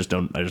Ozuna. I just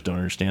don't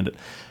understand it.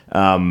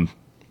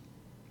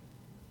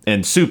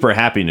 And super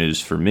happy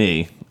news for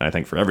me, I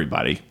think for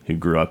everybody who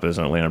grew up as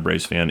an Atlanta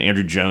Braves fan.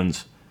 Andrew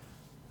Jones,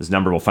 his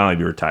number will finally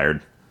be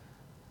retired.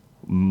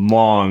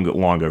 Long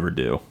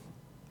overdue.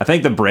 I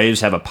think the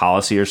Braves have a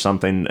policy or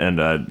something,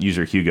 and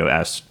user Hugo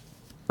asked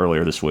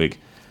earlier this week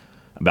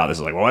about this.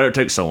 Like, well, why did it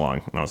take so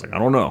long? And I was like, I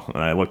don't know.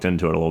 And I looked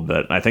into it a little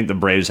bit. And I think the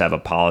Braves have a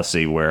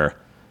policy where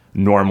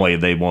normally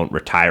they won't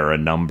retire a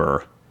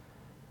number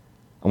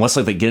unless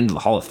like they get into the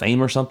Hall of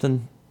Fame or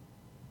something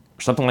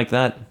like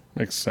that.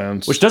 Makes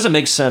sense. Which doesn't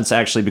make sense,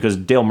 actually, because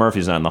Dale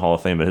Murphy's not in the Hall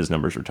of Fame, but his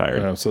number's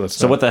retired. Yeah,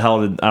 so what the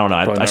hell I don't know.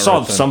 I saw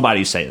right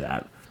somebody say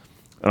that.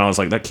 And I was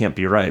like, that can't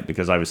be right,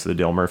 because obviously the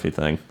Dale Murphy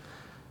thing.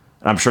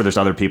 And I'm sure there's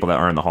other people that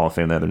aren't in the Hall of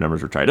Fame that have their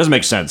numbers retired. It doesn't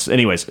make sense.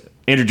 Anyways,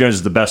 Andrew Jones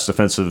is the best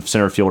defensive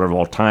center fielder of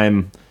all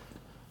time.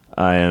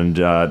 And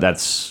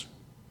that's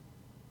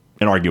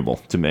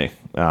inarguable to me.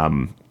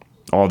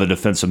 All the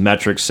defensive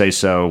metrics say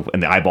so,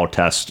 and the eyeball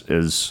test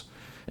is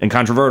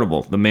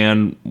incontrovertible. The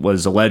man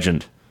was a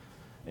legend,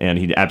 and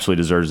he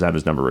absolutely deserves to have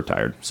his number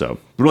retired. So,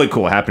 really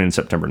cool, happening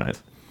September 9th.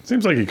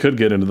 Seems like he could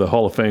get into the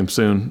Hall of Fame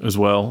soon as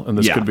well, and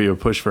this could be a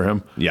push for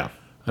him. Yeah.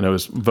 I know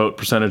his vote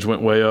percentage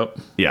went way up.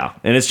 Yeah,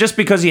 and it's just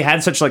because he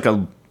had such like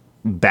a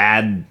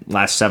bad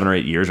last 7 or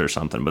 8 years or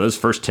something, but those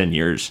first 10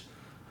 years,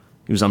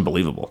 he was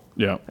unbelievable.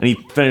 Yeah. And he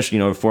finished,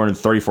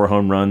 434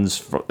 home runs.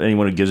 For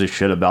anyone who gives a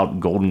shit about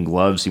Golden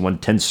Gloves, he won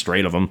 10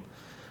 straight of them.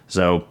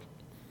 So,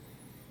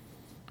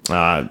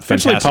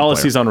 eventually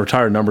policies on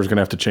retired numbers are going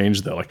to have to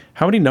change, though. Like,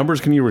 how many numbers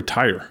can you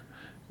retire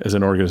as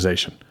an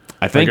organization?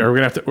 I think we're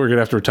gonna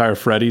have to retire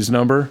Freddie's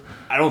number.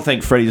 I don't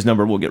think Freddie's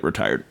number will get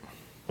retired.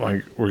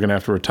 Like, we're gonna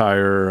have to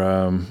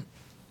retire,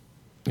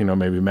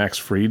 maybe Max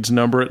Fried's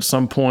number at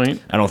some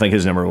point. I don't think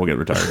his number will get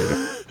retired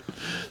either.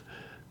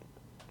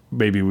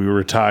 Maybe we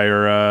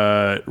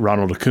retire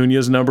Ronald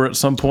Acuna's number at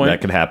some point.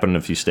 That could happen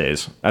if he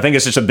stays. I think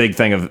it's just a big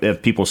thing of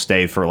if people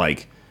stay for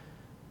like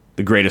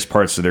the greatest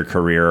parts of their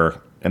career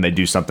and they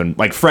do something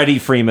like Freddie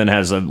Freeman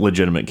has a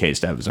legitimate case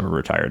to have his number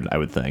retired, I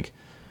would think.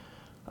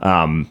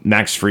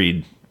 Max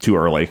Fried, too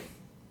early.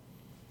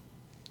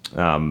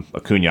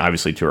 Acuna,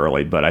 obviously too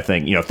early. But I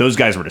think, if those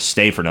guys were to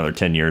stay for another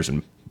 10 years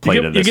and play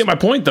to this. You get my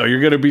point, though. You're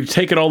going to be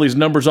taking all these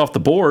numbers off the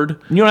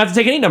board. You don't have to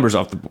take any numbers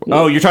off the board.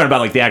 Oh, you're talking about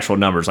like the actual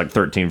numbers, like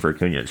 13 for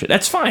Acuna.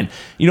 That's fine.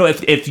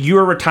 If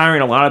you're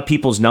retiring a lot of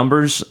people's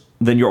numbers,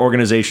 then your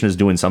organization is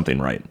doing something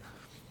right.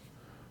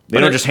 They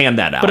don't just hand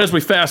that out. But as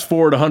we fast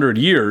forward 100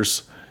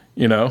 years,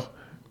 you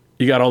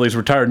got all these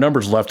retired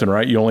numbers left and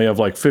right. You only have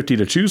like 50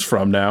 to choose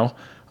from now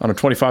on a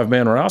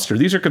 25-man roster.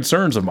 These are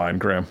concerns of mine,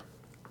 Graham.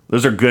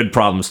 Those are good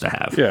problems to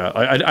have. Yeah,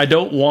 I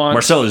don't want...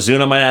 Marcell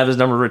Ozuna might have his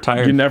number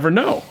retired. You never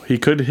know. He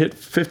could hit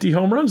 50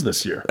 home runs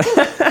this year.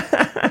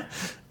 I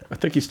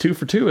think he's 2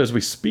 for 2 as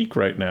we speak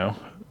right now.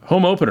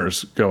 Home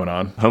openers going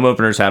on. Home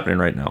openers happening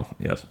right now,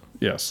 yes.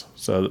 Yes,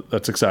 so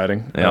that's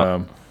exciting.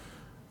 Yeah.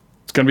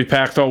 It's going to be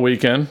packed all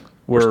weekend.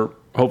 We're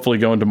hopefully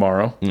going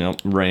tomorrow.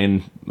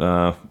 Rain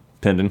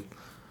pending.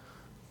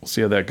 We'll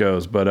see how that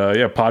goes.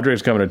 But,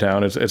 Padres coming to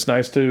town. It's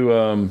nice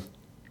to,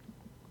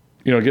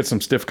 get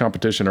some stiff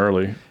competition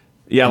early.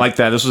 Yeah, I like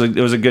that. It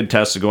was a good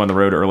test to go on the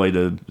road early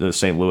to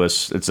St.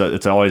 Louis.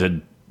 It's always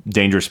a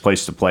dangerous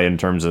place to play in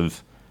terms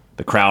of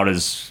the crowd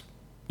is,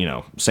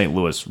 St.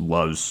 Louis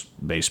loves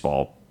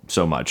baseball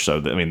so much. So,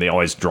 they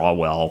always draw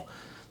well,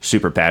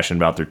 super passionate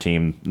about their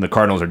team. And the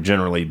Cardinals are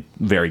generally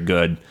very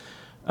good.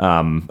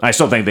 I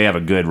still think they have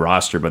a good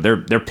roster, but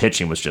their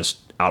pitching was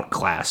just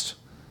outclassed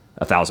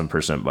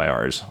 1,000% by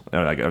ours.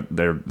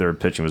 Their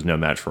pitching was no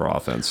match for our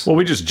offense. Well,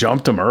 we just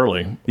jumped them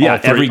early. Yeah, all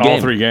three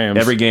games.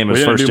 Every game was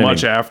we didn't first do inning.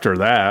 much after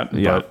that,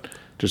 but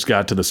just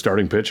got to the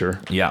starting pitcher.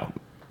 Yeah.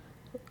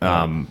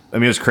 It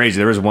was crazy.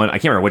 There was one, I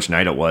can't remember which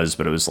night it was,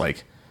 but it was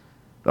like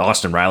the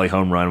Austin Riley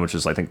home run, which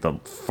is, I think, the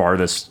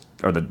farthest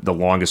or the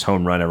longest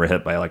home run ever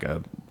hit by like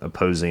a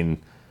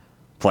opposing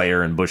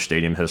player in Busch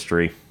Stadium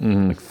history,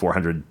 like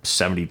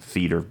 470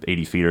 feet or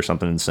 80 feet or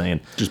something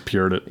insane. Just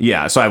pured it.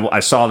 Yeah, so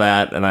I saw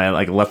that, and I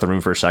like left the room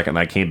for a second, and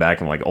I came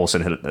back, and like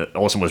Olsen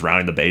was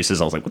rounding the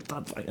bases. I was like, what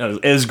the fuck?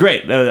 It was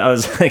great. I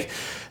was like,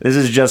 this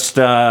is just,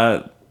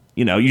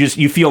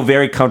 you feel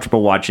very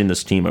comfortable watching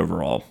this team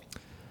overall.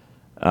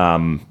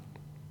 Kevin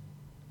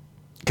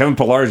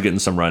Pillar's getting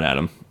some run at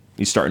him.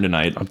 He's starting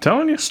tonight. I'm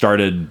telling you.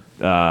 Started,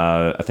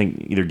 I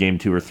think, either game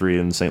 2 or 3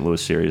 in the St.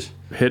 Louis series.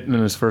 Hitting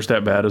in his first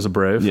at-bat as a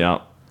Brave.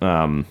 Yeah.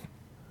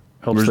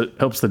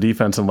 Helps the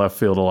defense in left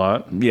field a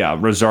lot. Yeah,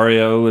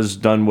 Rosario has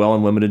done well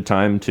in limited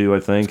time, too,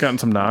 I think. He's gotten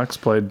some knocks,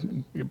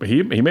 played.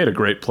 He made a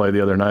great play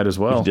the other night as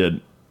well.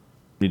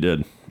 He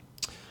did.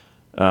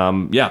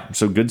 Yeah,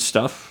 so good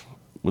stuff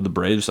with the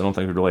Braves. I don't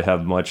think we really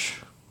have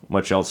much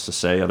else to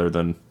say other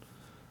than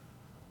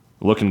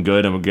looking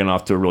good, and we're getting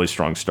off to a really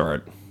strong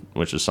start,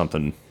 which is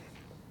something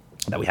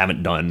that we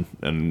haven't done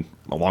in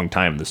a long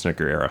time in the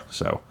Snitker era.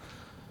 So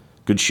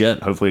good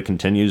shit. Hopefully it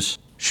continues.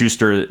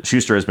 Schuster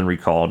has been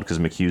recalled because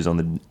McHugh's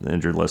on the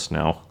injured list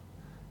now.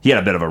 He had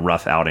a bit of a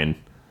rough outing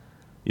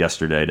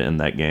yesterday to end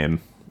that game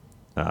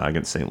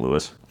against St.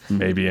 Louis.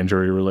 Maybe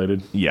injury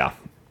related. Yeah.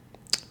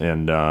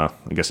 And I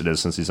guess it is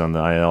since he's on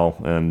the IL.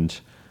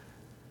 And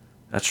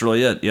that's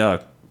really it.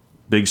 Yeah.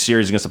 Big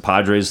series against the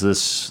Padres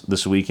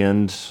this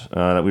weekend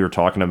that we were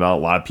talking about.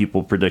 A lot of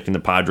people predicting the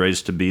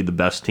Padres to be the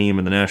best team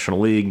in the National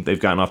League. They've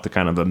gotten off to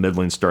kind of a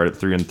middling start at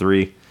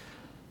 3-3.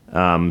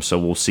 So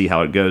we'll see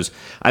how it goes.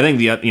 I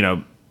think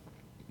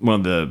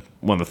one of the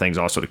things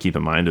also to keep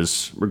in mind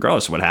is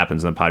regardless of what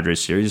happens in the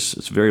Padres series,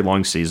 it's a very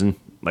long season.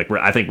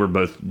 I think we're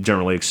both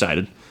generally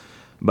excited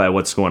by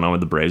what's going on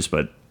with the Braves,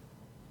 but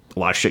a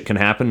lot of shit can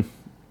happen.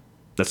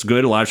 That's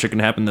good. A lot of shit can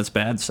happen. That's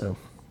bad. So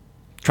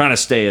trying to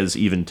stay as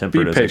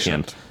even-tempered as I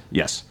can.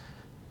 Yes.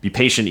 Be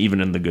patient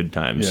even in the good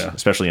times,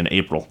 especially in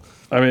April.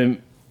 I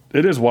mean,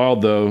 it is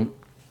wild, though.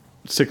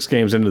 6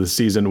 games into the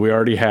season, we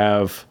already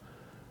have...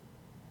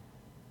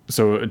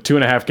 So a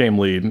 2.5 game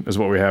lead is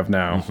what we have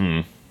now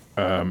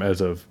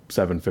as of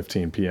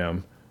 7:15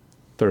 p.m.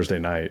 Thursday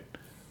night.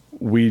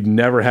 We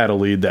never had a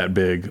lead that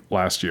big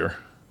last year.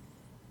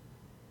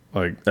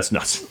 Like that's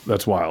nuts.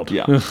 That's wild.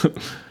 Yeah.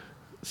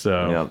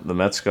 So yeah, the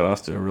Mets got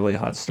off to a really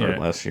hot start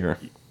last year.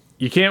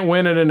 You can't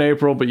win it in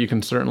April, but you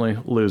can certainly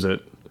lose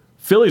it.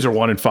 Phillies are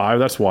 1-5.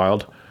 That's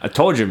wild. I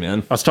told you,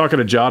 man. I was talking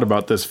to John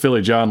about this,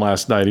 Philly John,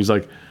 last night. He's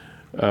like,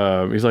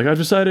 I've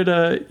decided,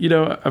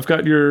 I've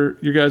got your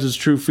guys'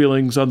 true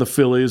feelings on the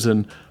Phillies,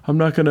 and I'm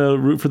not going to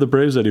root for the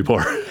Braves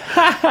anymore.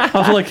 I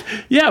was like,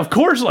 yeah, of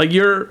course. Like,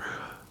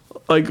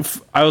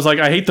 I was like,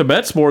 I hate the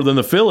Mets more than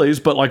the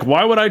Phillies, but like,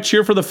 why would I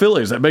cheer for the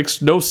Phillies? That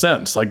makes no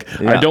sense. Like,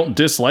 I don't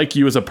dislike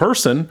you as a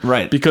person,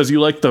 right? Because you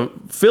like the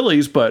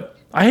Phillies, but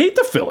I hate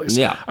the Phillies.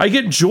 Yeah. I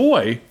get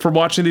joy from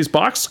watching these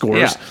box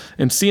scores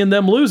and seeing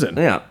them losing.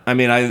 Yeah. I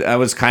mean, I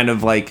was kind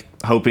of like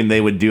hoping they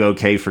would do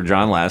okay for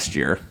John last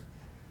year.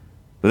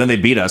 But then they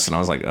beat us, and I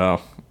was like,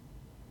 oh.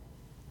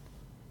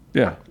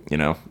 Yeah.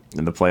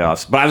 In the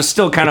playoffs. But I was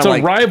still kind of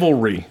like... It's a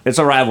rivalry. It's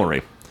a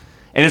rivalry.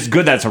 And it's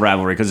good that's a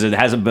rivalry, because it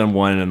hasn't been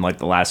one in like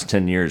the last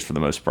 10 years for the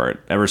most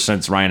part. Ever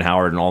since Ryan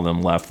Howard and all of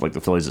them left, like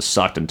the Phillies have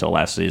sucked until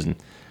last season.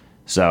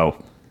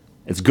 So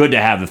it's good to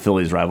have the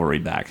Phillies rivalry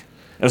back.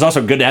 It was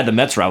also good to have the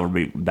Mets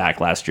rivalry back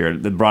last year.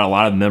 It brought a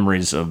lot of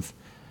memories of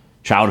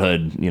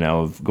childhood,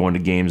 of going to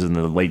games in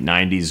the late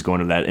 90s, going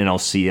to that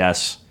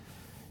NLCS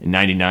in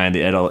 99,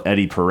 the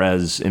Eddie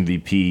Perez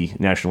MVP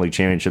National League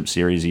Championship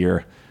Series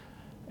year,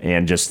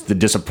 and just the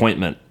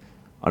disappointment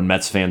on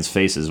Mets fans'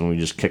 faces when we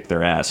just kicked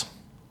their ass.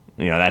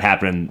 That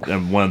happened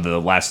in one of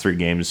the last 3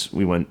 games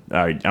we went.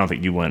 I don't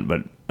think you went,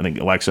 but I think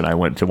Alexa and I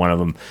went to one of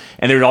them.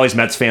 And there were always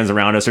Mets fans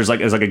around us. There's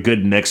like a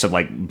good mix of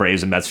like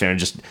Braves and Mets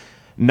fans, just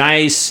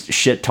nice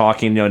shit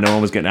talking. No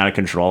one was getting out of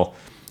control.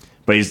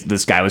 But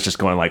this guy was just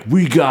going like,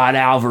 we got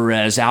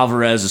Alvarez.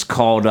 Alvarez is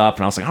called up.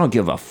 And I was like, I don't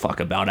give a fuck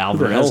about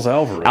Alvarez. Who the hell's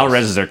Alvarez?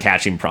 Alvarez is their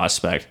catching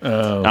prospect.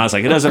 Oh. And I was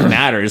like, it doesn't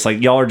matter. It's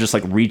like, y'all are just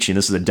like reaching.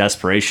 This is a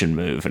desperation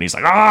move. And he's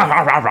like,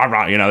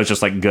 it's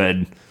just like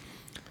good.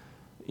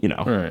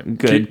 Right.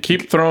 Good.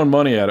 Keep throwing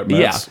money at it,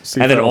 Mets.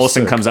 Yeah. And then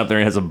Olsen comes up there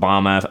and has a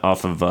bomb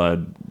off of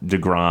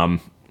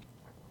DeGrom.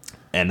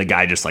 And the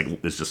guy just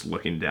like is just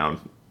looking down.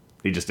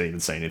 He just didn't even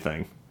say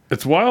anything.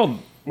 It's wild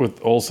with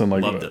Olsen.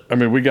 Like, loved it. I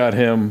mean, we got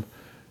him.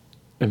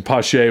 And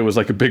Pache was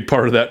like a big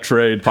part of that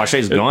trade.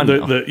 Pache's gone.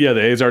 The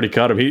A's already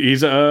cut him.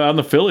 He's on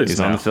the Phillies. He's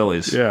on the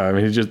Phillies. Yeah, I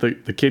mean, he's just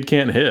the kid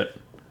can't hit.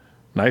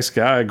 Nice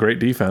guy, great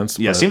defense.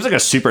 Yeah, seems like a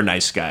super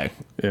nice guy.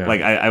 Yeah.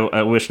 Like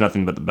I wish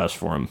nothing but the best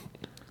for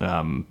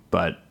him.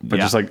 But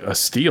just like a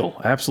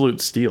steal,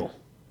 absolute steal,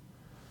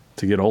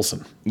 to get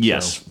Olsen.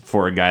 Yes,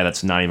 for a guy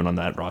that's not even on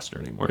that roster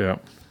anymore. Yeah.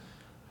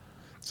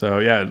 So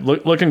yeah,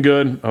 looking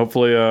good.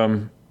 Hopefully,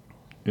 some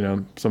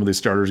of these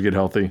starters get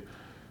healthy.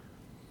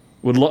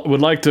 Would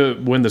like to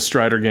win the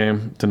Strider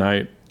game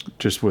tonight,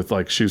 just with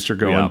like Schuster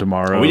going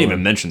tomorrow. We didn't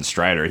even mention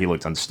Strider. He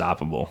looked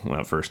unstoppable when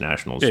at first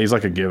Nationals. Yeah, he's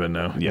like a given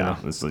now. Yeah,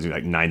 it's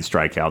like 9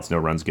 strikeouts, no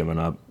runs given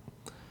up.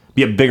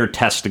 Be a bigger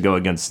test to go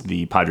against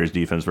the Padres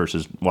defense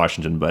versus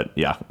Washington, but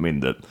yeah, I mean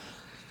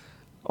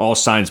all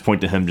signs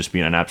point to him just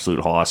being an absolute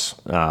hoss,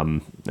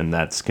 and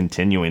that's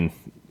continuing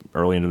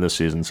early into this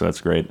season, so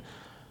that's great.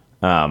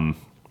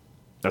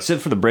 That's it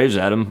for the Braves,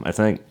 Adam, I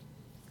think.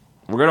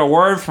 We're going to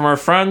word from our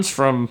friends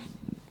from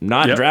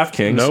not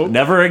DraftKings. Nope.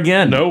 Never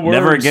again. No words.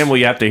 Never again will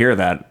you have to hear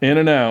that. In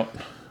and out.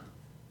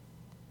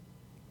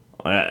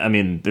 I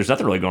mean, there's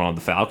nothing really going on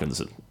with the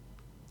Falcons,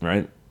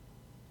 right?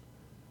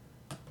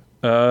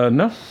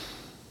 No.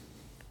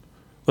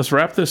 Let's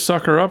wrap this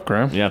sucker up,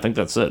 Graham. Yeah, I think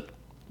that's it.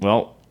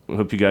 Well, I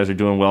hope you guys are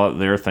doing well out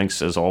there.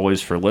 Thanks, as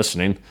always, for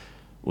listening.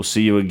 We'll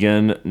see you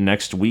again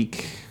next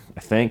week, I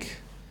think.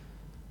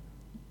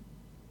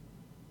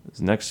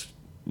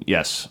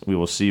 Yes, we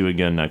will see you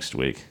again next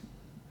week.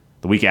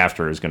 The week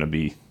after is going to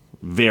be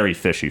very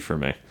fishy for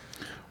me.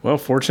 Well,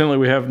 fortunately,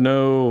 we have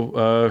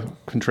no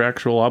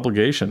contractual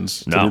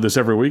obligations to do this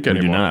every week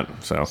anymore. We do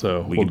not.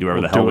 So we can do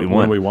whatever the hell we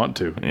want. When we want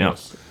to. Yeah.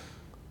 Yes.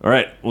 All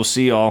right. We'll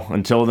see y'all.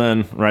 Until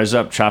then, rise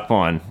up, chop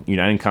on,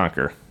 unite and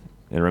conquer,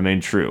 and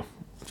remain true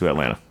to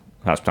Atlanta.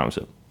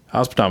 Hospitality.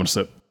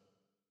 Hospitality.